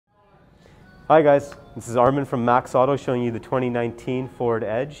Hi guys, this is Armin from Maxx Auto showing you the 2019 Ford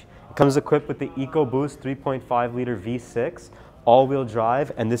Edge. It comes equipped with the EcoBoost 3.5 liter V6, all-wheel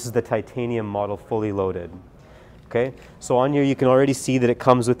drive, and this is the titanium model fully loaded. Okay, so on here you can already see that it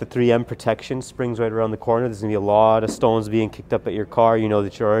comes with the 3M protection, springs right around the corner. There's going to be a lot of stones being kicked up at your car. You know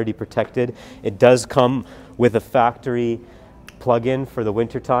that you're already protected. It does come with a factory plug-in for the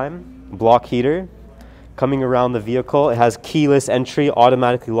wintertime, block heater. Coming around the vehicle, it has keyless entry,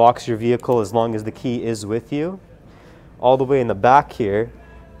 automatically locks your vehicle as long as the key is with you. All the way in the back here,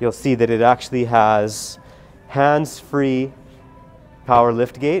 you'll see that it actually has hands-free power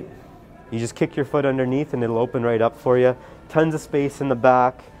liftgate. You just kick your foot underneath and it'll open right up for you. Tons of space in the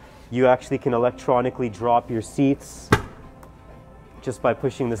back. You actually can electronically drop your seats just by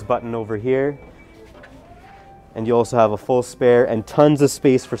pushing this button over here. And you also have a full spare and tons of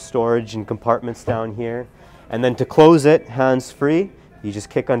space for storage and compartments down here. And then to close it, hands-free, you just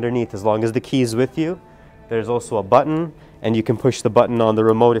kick underneath as long as the key is with you. There's also a button, and you can push the button on the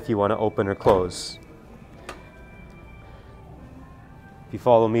remote if you want to open or close. If you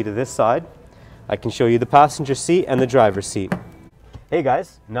follow me to this side, I can show you the passenger seat and the driver's seat. Hey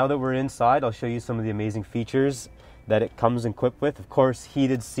guys, now that we're inside, I'll show you some of the amazing features that it comes equipped with. Of course,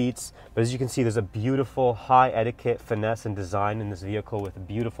 heated seats, but as you can see, there's a beautiful high etiquette, finesse, and design in this vehicle with a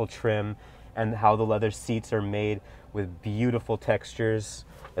beautiful trim and how the leather seats are made with beautiful textures,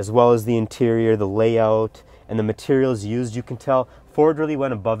 as well as the interior, the layout, and the materials used. You can tell Ford really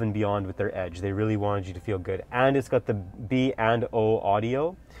went above and beyond with their Edge. They really wanted you to feel good. And it's got the B&O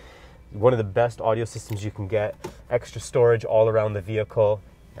audio, one of the best audio systems you can get. Extra storage all around the vehicle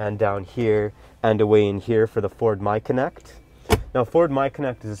and down here and away in here for the Ford MyConnect. Now, Ford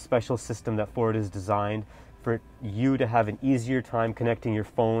MyConnect is a special system that Ford has designed for you to have an easier time connecting your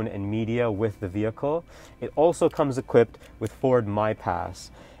phone and media with the vehicle. It also comes equipped with Ford MyPass,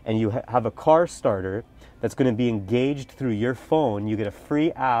 and you have a car starter that's going to be engaged through your phone. You get a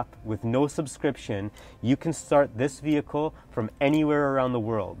free app with no subscription. You can start this vehicle from anywhere around the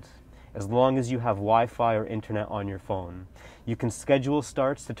world, as long as you have Wi-Fi or internet on your phone. You can schedule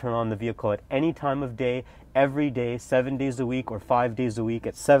starts to turn on the vehicle at any time of day, every day, 7 days a week or 5 days a week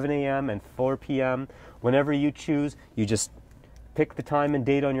at 7 a.m. and 4 p.m. Whenever you choose, you just pick the time and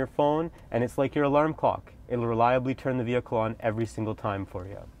date on your phone, and it's like your alarm clock. It'll reliably turn the vehicle on every single time for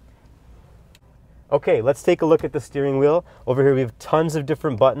you. Okay, let's take a look at the steering wheel. Over here we have tons of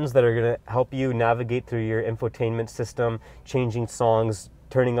different buttons that are going to help you navigate through your infotainment system, changing songs,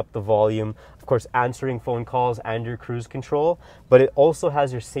 turning up the volume, of course answering phone calls and your cruise control, but it also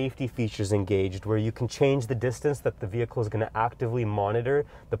has your safety features engaged where you can change the distance that the vehicle is going to actively monitor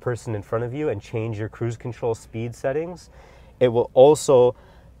the person in front of you and change your cruise control speed settings. It will also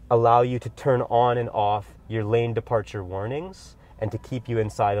allow you to turn on and off your lane departure warnings and to keep you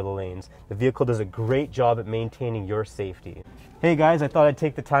inside of the lanes. The vehicle does a great job at maintaining your safety. Hey guys, I thought I'd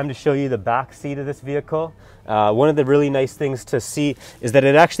take the time to show you the back seat of this vehicle. One of the really nice things to see is that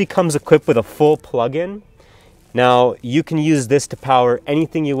it actually comes equipped with a full plug-in. Now, you can use this to power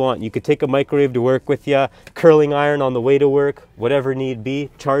anything you want. You could take a microwave to work with you, curling iron on the way to work, whatever need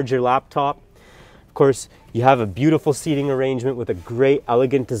be, charge your laptop. Of course, you have a beautiful seating arrangement with a great,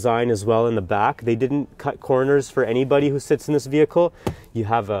 elegant design as well in the back. They didn't cut corners for anybody who sits in this vehicle. You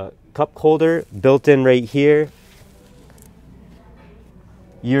have a cup holder built in right here.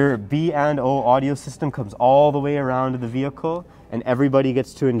 Your B&O audio system comes all the way around the vehicle and everybody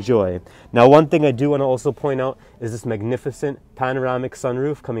gets to enjoy. Now, one thing I do want to also point out is this magnificent panoramic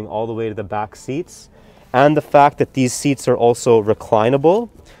sunroof coming all the way to the back seats, and the fact that these seats are also reclinable.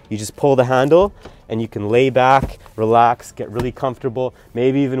 You just pull the handle and you can lay back, relax, get really comfortable,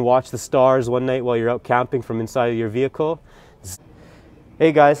 maybe even watch the stars one night while you're out camping from inside of your vehicle.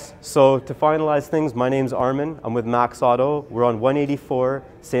 Hey guys, so to finalize things, my name's Armin. I'm with Maxx Auto. We're on 184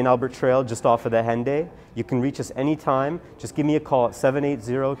 St. Albert Trail, just off of the Henday. You can reach us anytime. Just give me a call at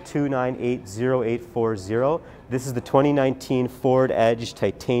 780-298-0840. This is the 2019 Ford Edge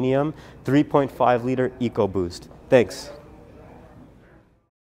Titanium 3.5 liter EcoBoost. Thanks.